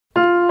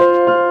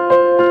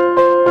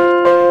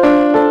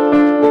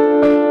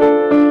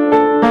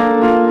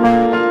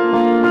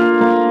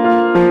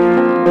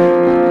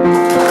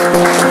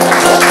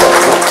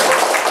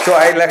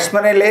I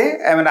Laxman Aelay.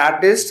 I'm an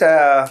artist.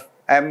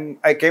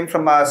 I came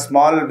from a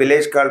small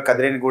village called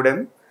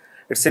Kadrinigudem.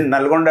 It's in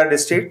Nalgonda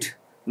district.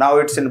 Now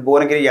it's in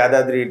Bhuvanagiri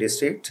Yadadri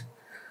district.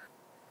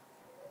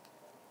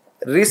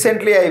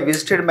 Recently, I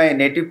visited my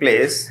native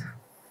place.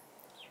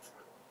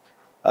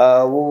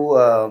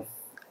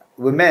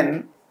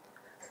 Women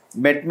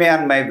met me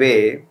on my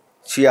way.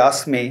 She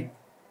asked me,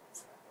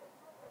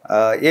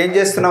 "Em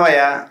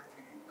chestunavaya?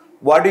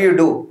 What do you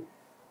do?"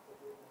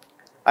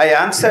 I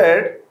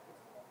answered,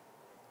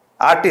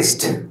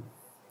 "Artist."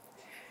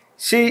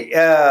 She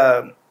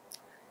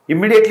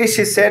immediately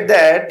she said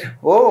that,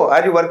 "Oh,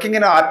 are you working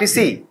in an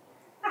RTC?"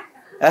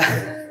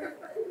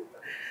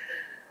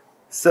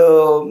 So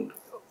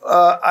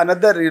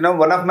another,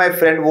 one of my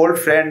old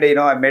friend,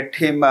 I met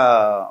him.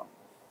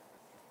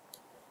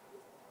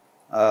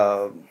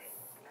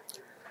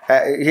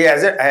 He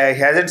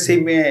hasn't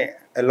seen me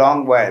a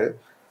long while,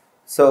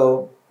 so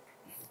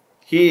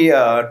he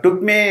took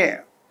me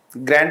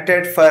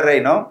granted for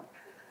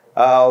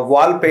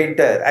wall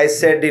painter. I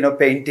said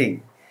painting.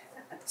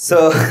 So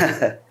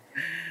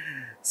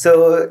so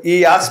he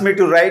asked me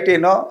to write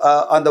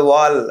on the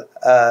wall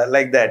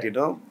like that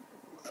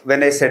when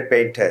I said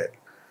painter.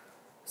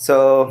 So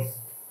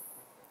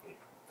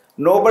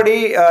nobody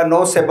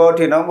knows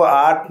about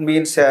art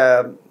means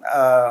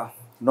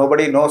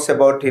nobody knows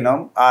about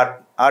art.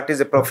 Art is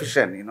a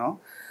profession.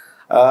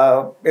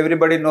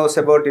 Everybody knows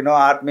about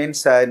art means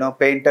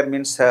painter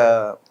means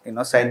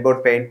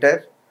signboard painter.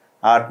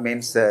 Art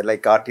means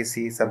like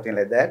RTC, something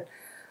like that.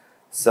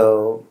 So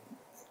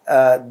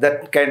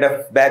that kind of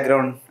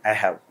background I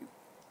have.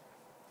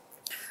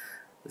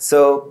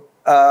 So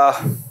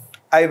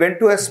I went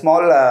to a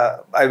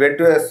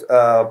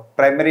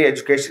primary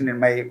education in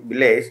my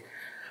village.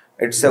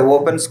 It's an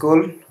open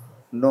school,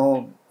 no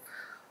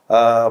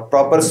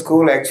proper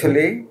school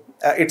actually.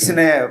 It's in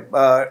a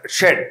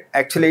shed.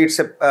 Actually, it's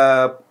a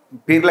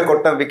Pirla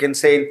Kottam, we can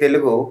say in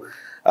Telugu.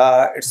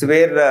 It's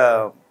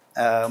where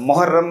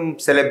Muharram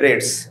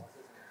celebrates.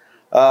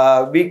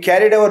 We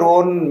carried our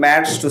own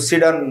mats to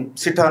sit on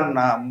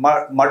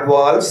mud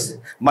walls,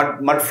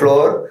 mud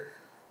floor.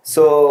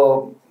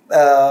 So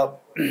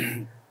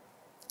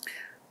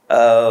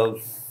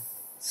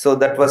so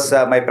that was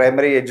my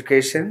primary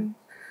education.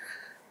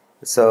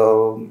 So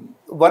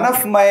one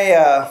of my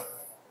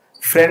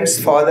friend's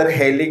father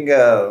hailing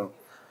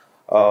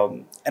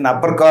an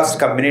upper caste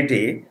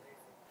community,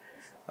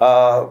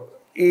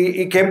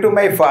 he came to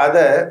my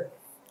father,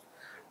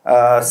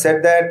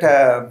 said that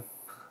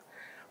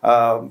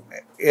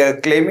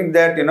claiming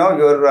that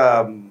your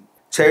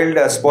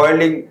child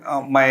spoiling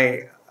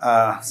my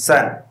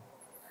son,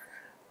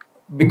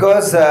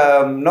 because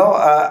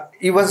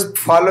he was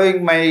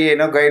following my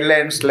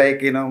guidelines,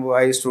 like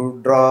I used to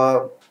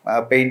draw,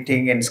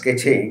 painting and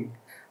sketching,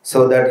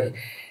 so that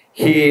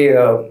he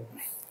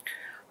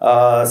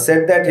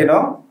said that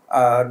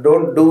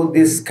don't do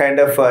this kind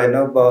of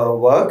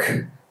work,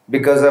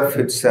 because of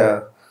it's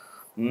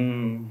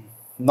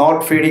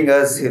not feeding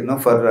us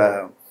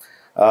for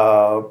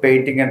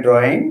painting and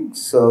drawing.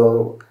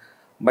 So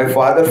my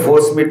father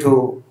forced me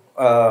to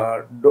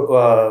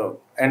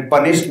and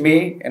punished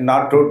me and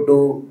not to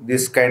do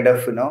this kind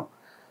of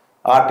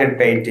art and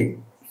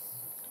painting.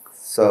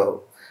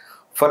 So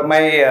for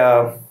my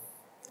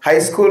high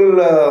school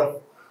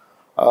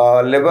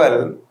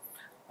level,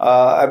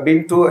 I've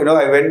been to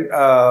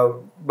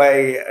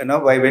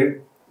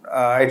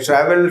I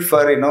traveled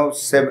for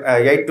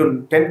 8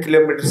 to 10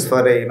 kilometers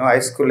for a high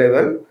school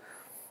level.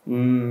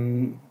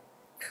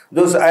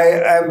 Those I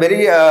am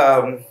very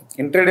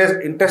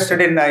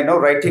interested in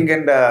writing,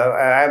 and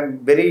I am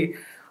very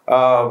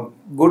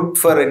good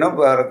for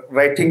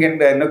writing and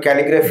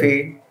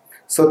calligraphy.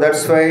 So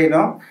that's why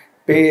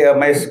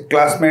my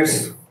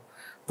classmates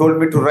told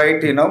me to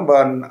write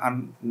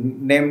on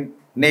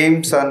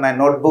names on my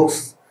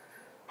notebooks.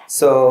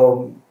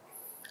 So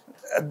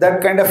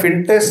that kind of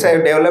interest I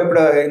developed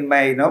in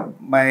my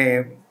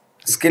my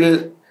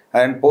skill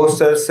and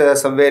posters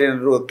somewhere in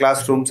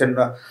classrooms and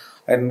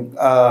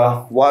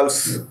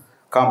walls,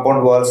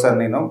 compound walls, and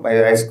my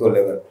high school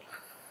level.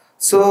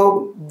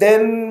 So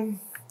then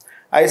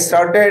I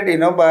started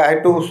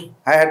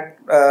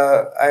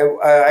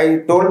I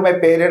told my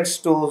parents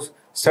to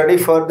study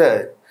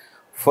further,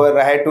 for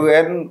I had to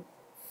earn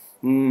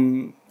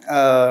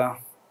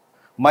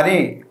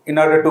money in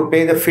order to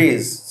pay the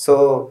fees.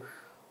 So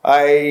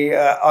I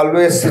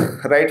always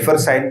write for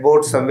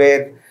signboard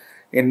somewhere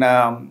in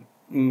a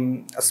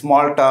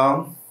small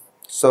town.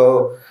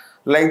 So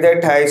like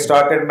that I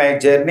started my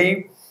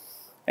journey,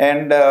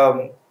 and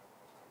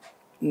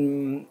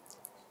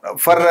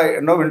for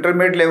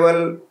intermediate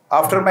level.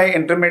 After my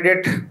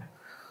intermediate,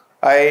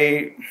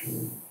 I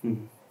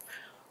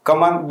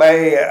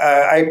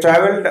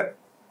traveled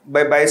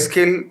by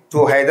bicycle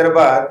to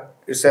Hyderabad.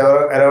 It's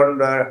around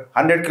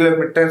 100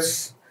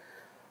 kilometers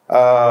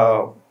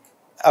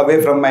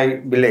away from my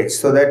village.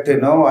 So that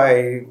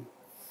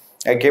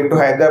I came to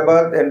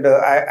Hyderabad, and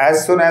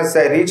as soon as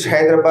I reached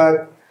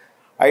Hyderabad,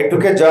 I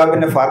took a job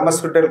in a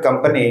pharmaceutical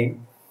company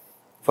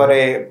for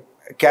a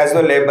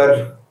casual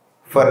labor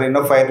for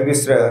 5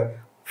 rupees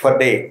per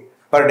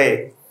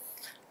day.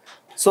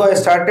 So I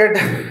started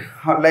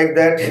like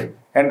that,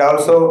 and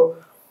also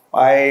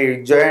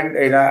I joined.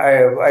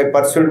 I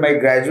pursued my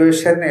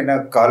graduation in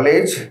a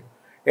college,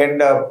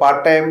 and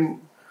part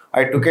time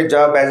I took a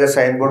job as a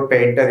signboard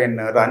painter in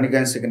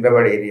Raniganj,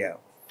 Secunderabad area.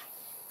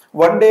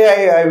 One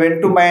day I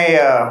went to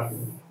my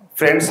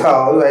friend's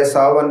house. I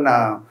saw one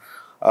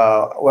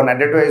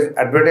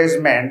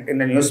advertisement in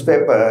the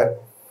newspaper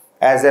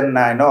as an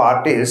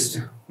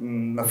artist,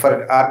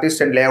 for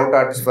artist and layout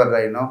artist for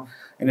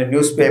in a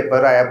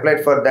newspaper. I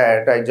applied for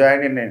that. I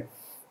joined in a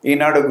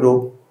Inado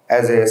group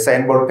as a as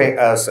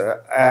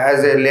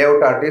a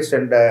layout artist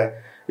and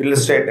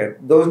illustrator.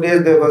 Those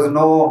days there was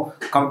no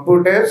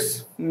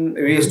computers.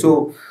 We used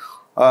to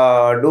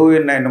do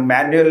in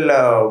manual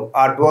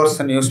artworks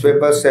and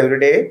newspapers every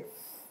day.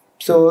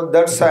 So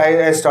that's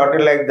I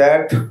started like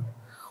that.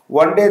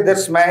 One day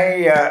that's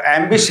my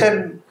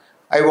ambition.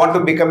 I want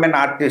to become an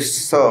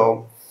artist.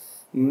 So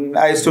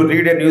I used to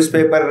read a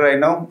newspaper,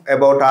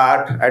 about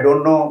art. I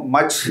don't know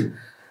much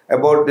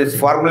about this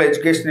formal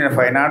education in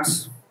fine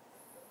arts.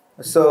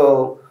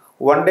 So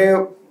one day,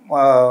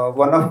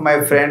 one of my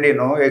friend,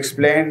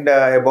 explained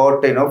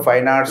about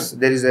fine arts.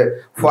 There is a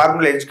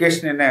formal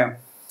education in a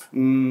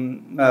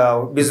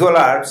visual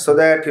art. So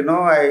that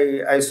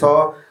I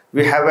saw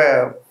we have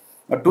a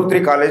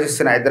 2-3 colleges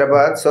in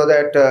Hyderabad. So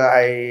that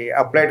I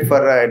applied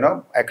for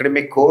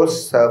academic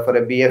course for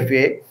a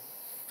BFA.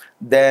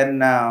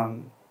 Then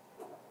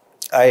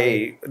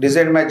I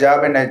resigned my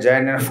job and I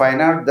joined in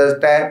fine art. That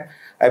time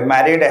I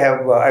married.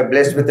 I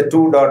blessed with the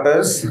 2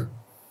 daughters.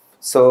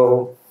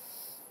 So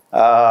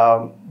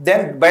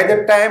then by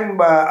that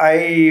time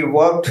I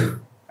worked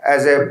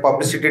as a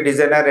publicity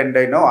designer and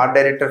art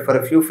director for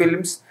a few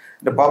films,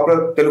 the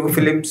popular Telugu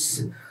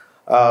films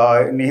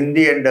in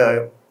Hindi and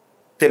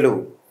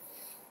Telugu.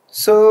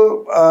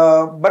 So,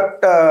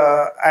 but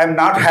I am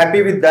not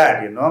happy with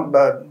that,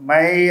 But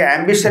my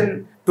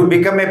ambition to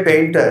become a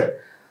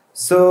painter.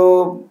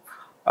 So,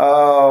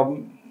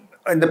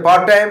 in the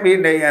part time,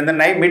 in the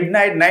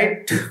midnight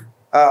night,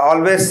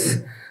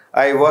 always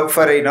I work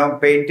for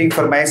painting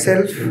for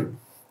myself.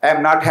 I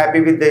am not happy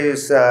with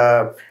this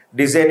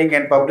designing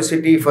and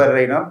publicity for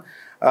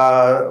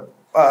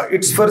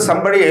it's for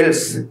somebody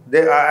else.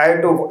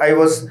 I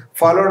was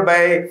followed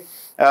by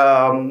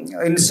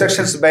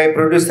instructions by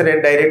producer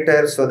and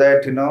director, so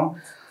that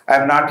I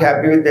am not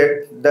happy with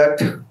that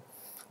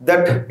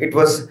it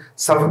was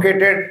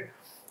suffocated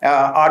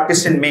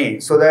artist in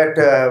me, so that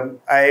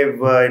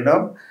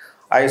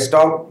I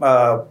stopped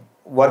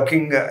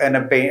working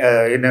in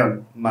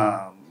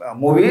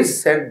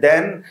movies, and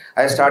then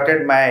I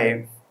started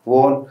my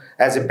own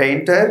as a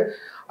painter.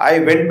 I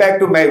went back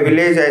to my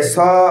village. I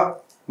saw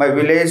my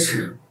village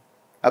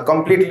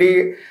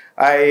completely.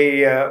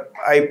 I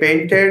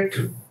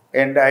painted,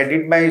 and I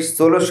did my first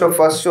solo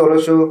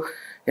show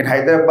in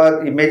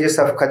Hyderabad, images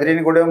of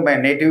Kadirinigudam, my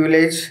native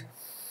village.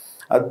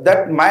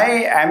 That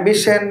my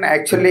ambition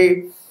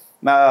actually,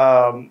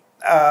 I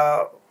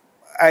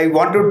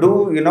want to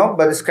do,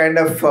 but this kind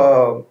of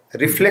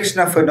reflection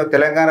of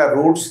Telangana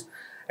roots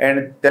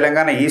and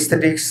Telangana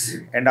aesthetics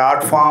and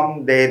art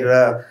form,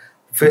 their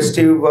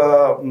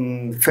festivals.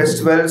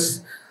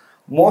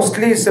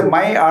 Mostly,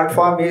 my art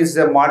form is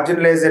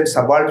marginalized and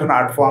subaltern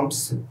art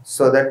forms.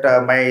 So that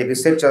my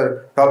research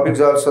topics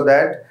also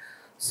that.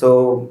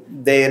 So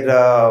their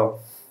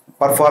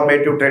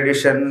performative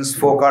traditions,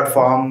 folk art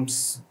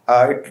forms.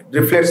 It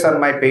reflects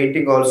on my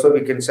painting also. We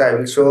can say I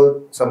will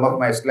show some of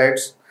my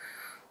slides.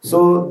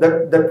 So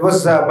that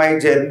was my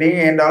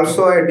journey, and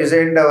also I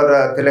designed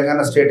our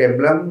Telangana state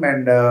emblem,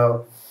 and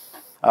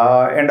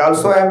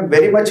also I am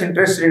very much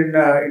interested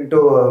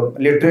into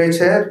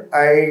literature.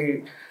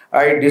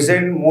 I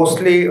designed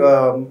mostly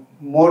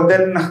more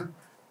than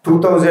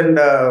 2,000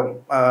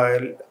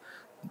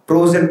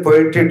 prose and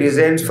poetry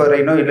designs for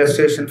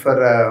illustration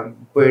for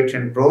poetry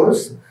and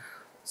prose.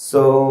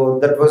 So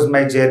that was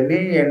my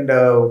journey, and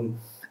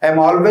I'm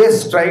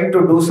always trying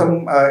to do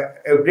some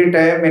every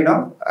time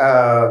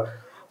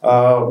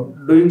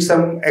doing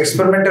some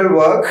experimental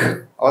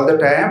work all the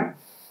time.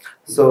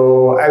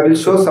 So I will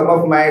show some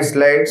of my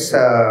slides.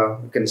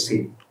 You can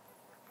see.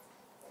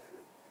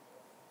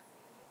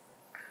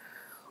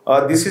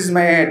 This is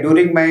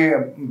during my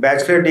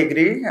bachelor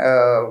degree.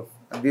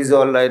 These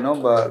all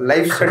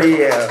life study.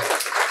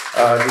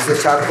 This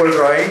is charcoal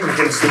drawing. You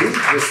can see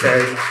this.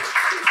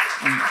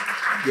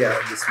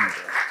 This one.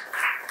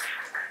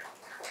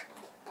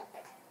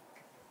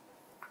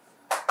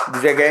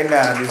 This again.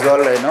 These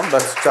all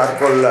but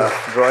charcoal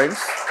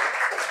drawings.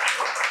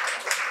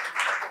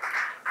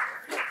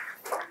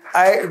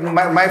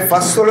 My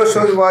first solo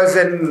show was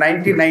in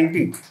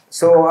 1990.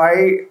 So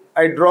I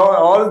draw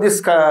all these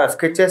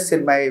sketches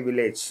in my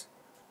village.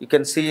 You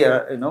can see,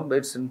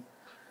 it's in,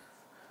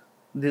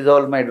 these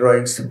are all my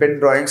drawings, pen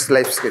drawings,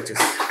 life sketches.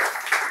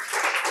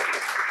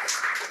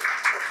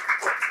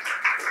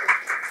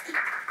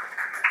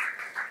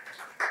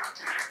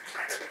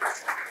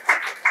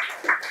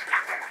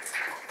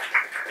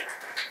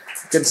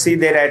 You can see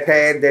their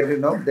attire,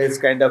 there's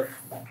kind of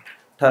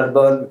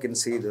turban. We can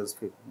see those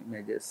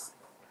images.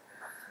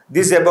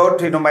 This is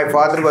about, my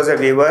father was a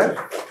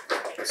weaver.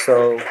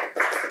 So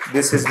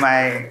this is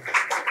my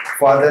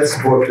father's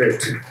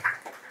portrait.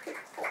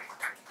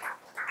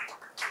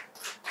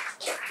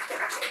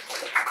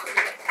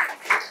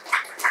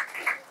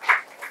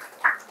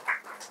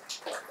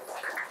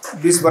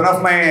 This one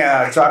of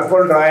my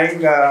charcoal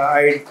drawing.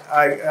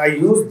 I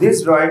use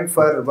this drawing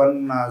for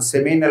one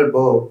seminal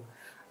book.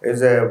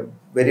 Is a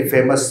very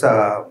famous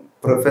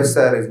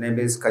professor. His name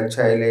is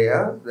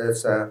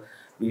Aelay.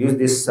 We use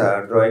this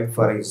drawing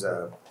for his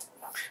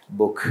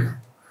book.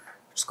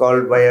 It's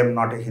called "Why I'm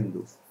Not a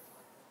Hindu."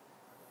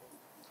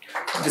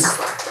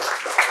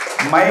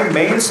 My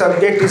main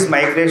subject is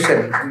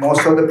migration.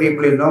 Most of the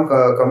people,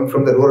 coming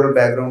from the rural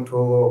background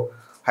to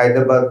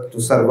Hyderabad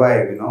to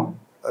survive,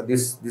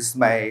 this is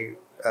my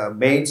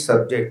main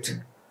subject.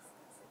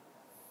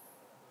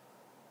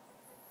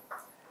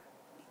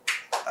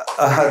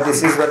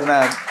 This is one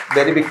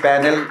very big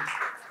panel.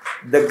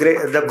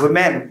 The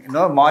women,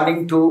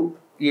 morning to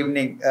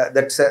evening.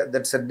 That's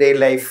a day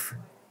life.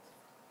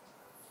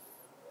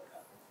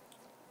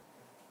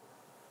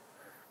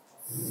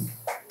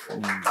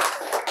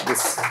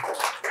 This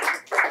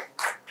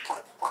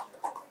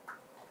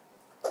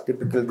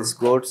typical this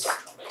goats.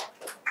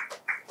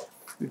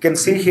 You can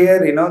see here,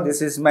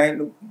 this is my.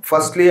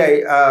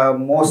 Firstly,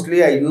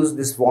 mostly I use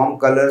this warm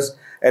colors,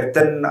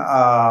 earthen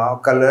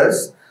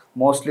colors.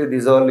 Mostly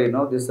these all,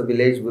 this is the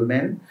village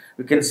women.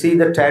 You can see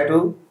the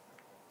tattoo,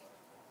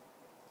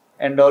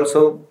 and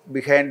also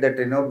behind that,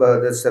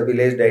 there's the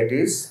village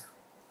deities.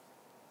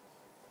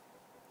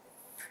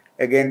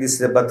 Again, this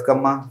is a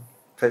Batkama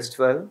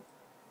festival.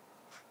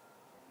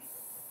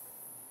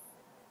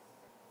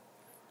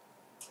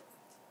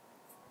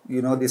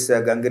 This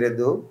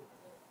Gangiredu.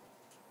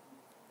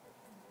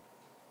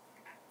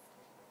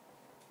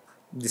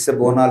 This is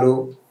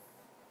Bonalu.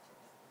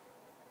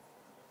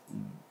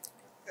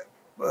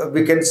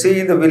 We can see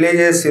in the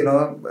villages,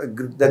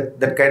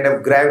 that kind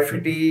of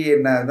graffiti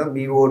in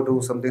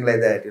BO2, something like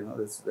that.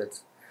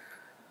 That's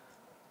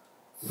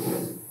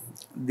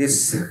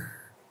this.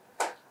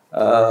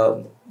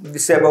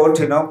 This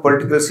about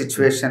political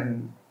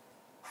situation.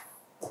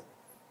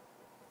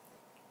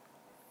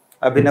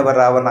 Abhinava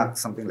Ravana,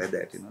 something like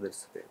that.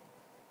 That's okay.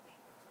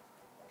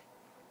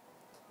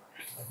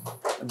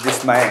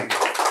 This my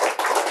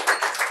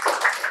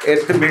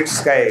earth meets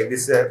sky.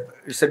 This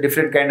it's a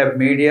different kind of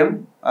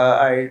medium.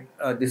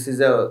 This is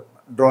a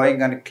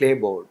drawing on a clay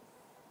board.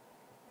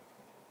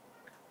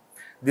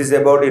 This is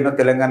about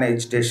Telangana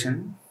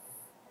agitation.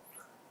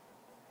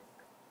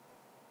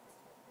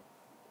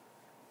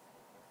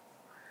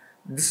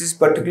 This is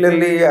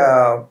particularly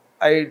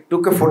I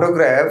took a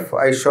photograph.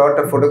 I shot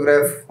a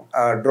photograph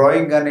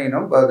drawing on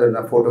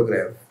a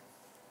photograph.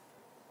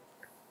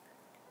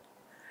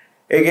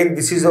 Again,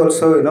 this is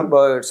also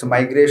it's a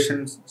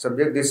migration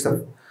subject. This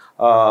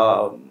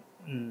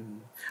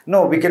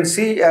no, we can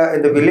see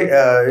in the village,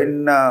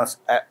 in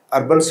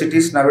urban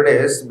cities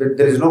nowadays, but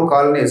there is no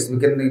colonies. We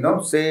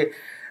can say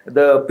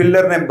the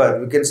pillar number.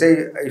 We can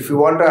say if you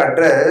want to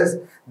address,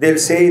 they'll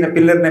say in a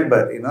pillar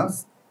number.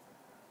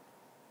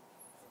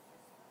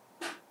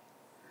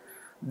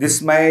 This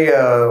is my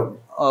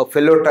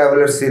fellow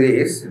traveler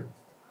series. In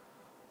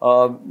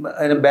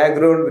the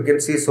background, we can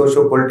see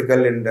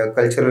socio-political and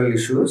cultural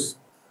issues.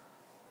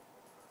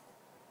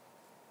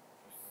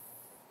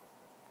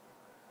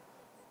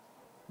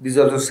 This is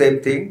also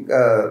same thing.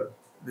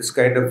 This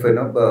kind of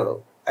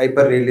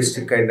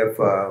hyper-realistic kind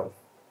of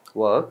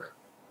work.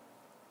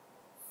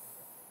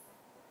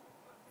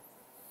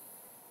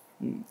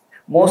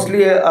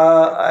 Mostly,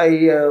 I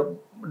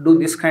do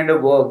this kind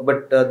of work,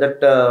 but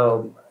that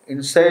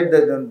inside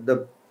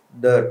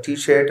the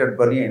T-shirt and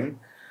banyan,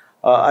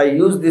 I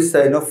use this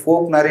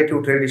folk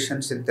narrative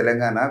traditions in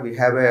Telangana. We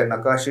have a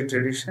Nakashi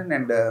tradition,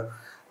 and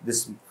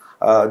this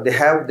they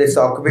have this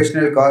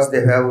occupational cause.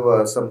 They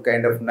have some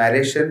kind of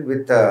narration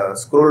with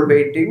scroll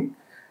painting,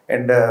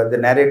 and they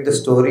narrate the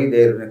story.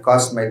 Their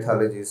caste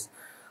mythologies.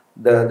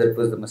 That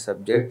was the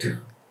subject.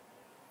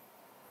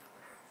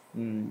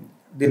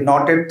 The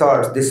knotted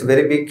thoughts. This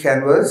very big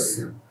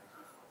canvas.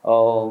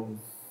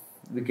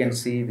 We can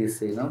see this,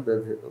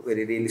 the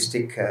very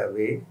realistic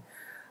way.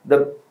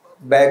 The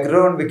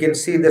background, we can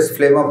see this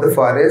flame of the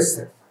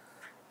forest.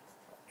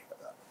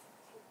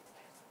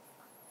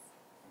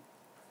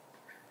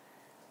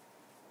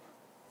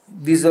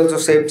 This also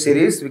same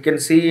series. We can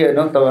see,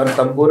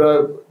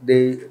 Tambura.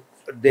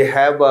 They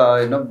have,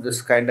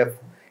 this kind of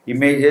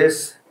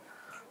images.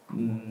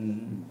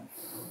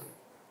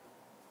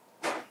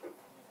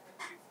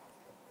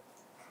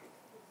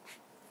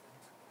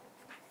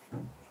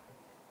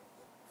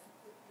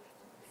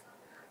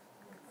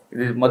 It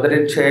is mother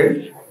and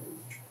child.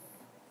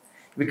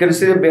 We can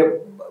see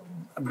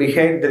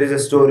behind there is a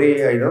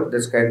story.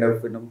 This kind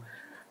of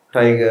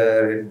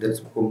tiger and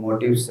this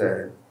motifs.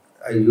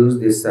 I use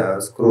this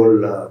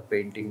scroll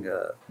painting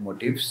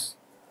motifs.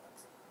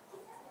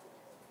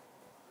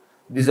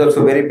 This is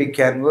also very big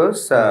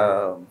canvas.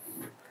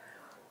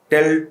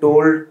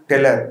 told,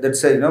 teller.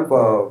 That's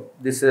a,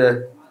 this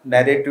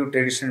narrative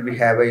tradition we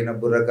have,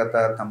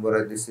 Burrakatha,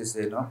 Tambura. This is,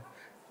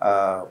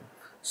 uh,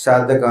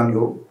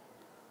 Shadakanlu.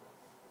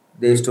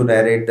 They used to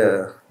narrate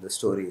the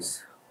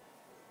stories.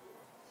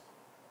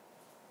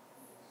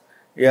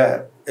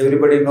 Yeah,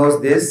 everybody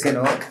knows this,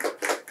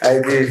 I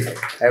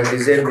have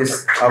designed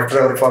this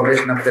after our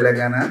formation of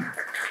Telangana.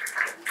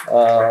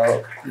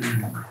 Uh,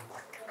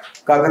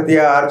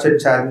 Kakatiya Arch and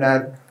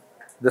Charminar,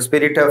 the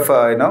spirit of,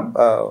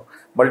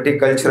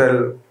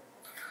 multicultural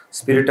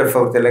spirit of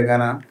our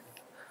Telangana.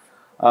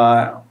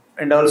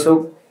 And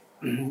also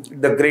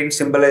the green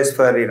symbolized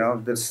for,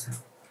 this,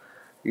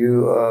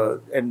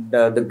 and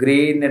the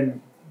green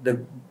and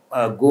the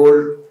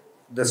gold,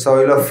 the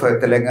soil of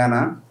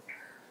Telangana.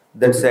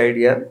 That's the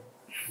idea.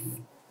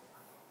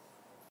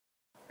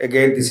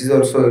 Again, this is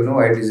also,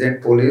 I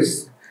designed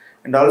police,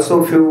 and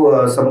also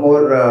few some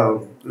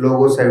more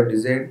logos I have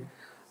designed.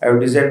 I have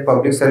designed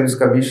Public Service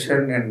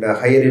Commission and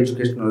higher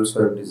education also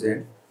I have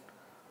designed.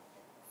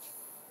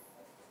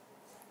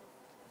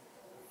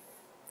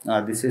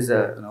 This is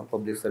a,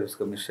 Public Service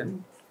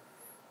Commission.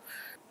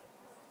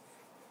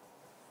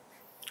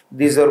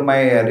 These are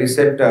my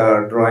recent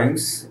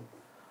drawings.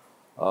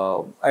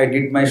 I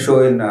did my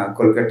show in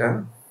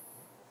Kolkata.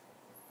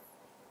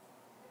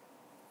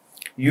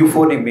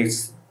 Euphonic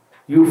myths.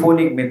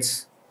 Euphonic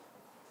myths.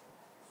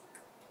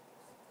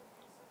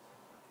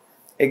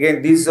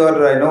 Again, these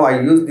are, I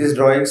use these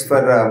drawings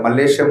for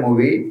Malaysia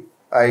movie.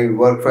 I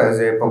work for, as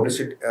a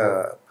publicity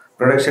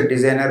production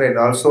designer, and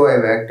also I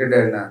have acted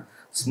in a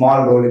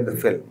small role in the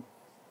film.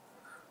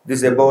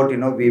 This is about,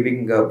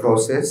 weaving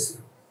process.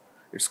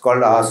 It's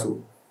called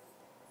ASU.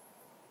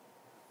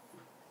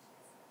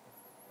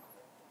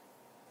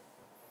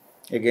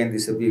 Again,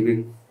 this is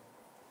weaving.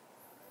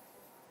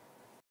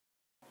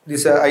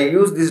 This I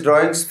use these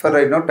drawings for,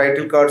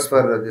 title cards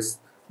for this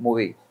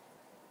movie.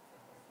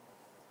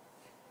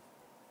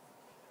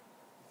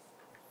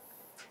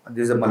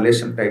 This is a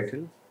Malaysian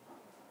title.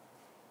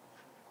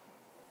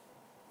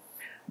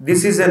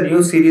 This is a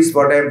new series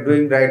what I am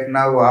doing right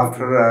now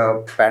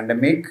after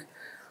pandemic.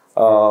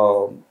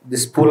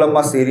 This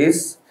Pulama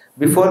series.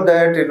 Before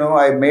that,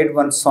 I made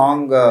one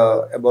song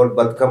about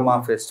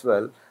Batkama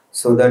festival.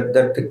 So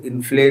that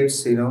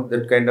influence,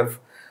 that kind of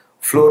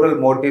floral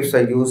motifs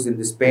I use in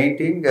this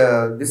painting.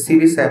 This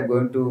series I am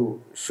going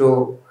to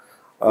show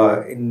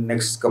in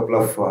next couple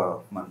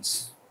of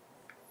months.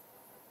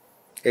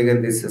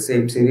 Again, this is the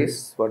same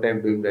series what I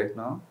am doing right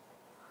now.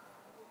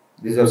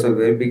 This is also a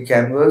very big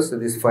canvas. So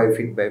this is 5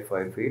 feet by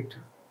 5 feet.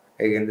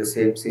 Again, the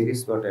same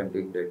series what I am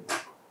doing right now.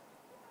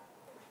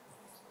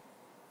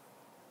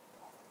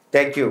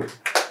 Thank you.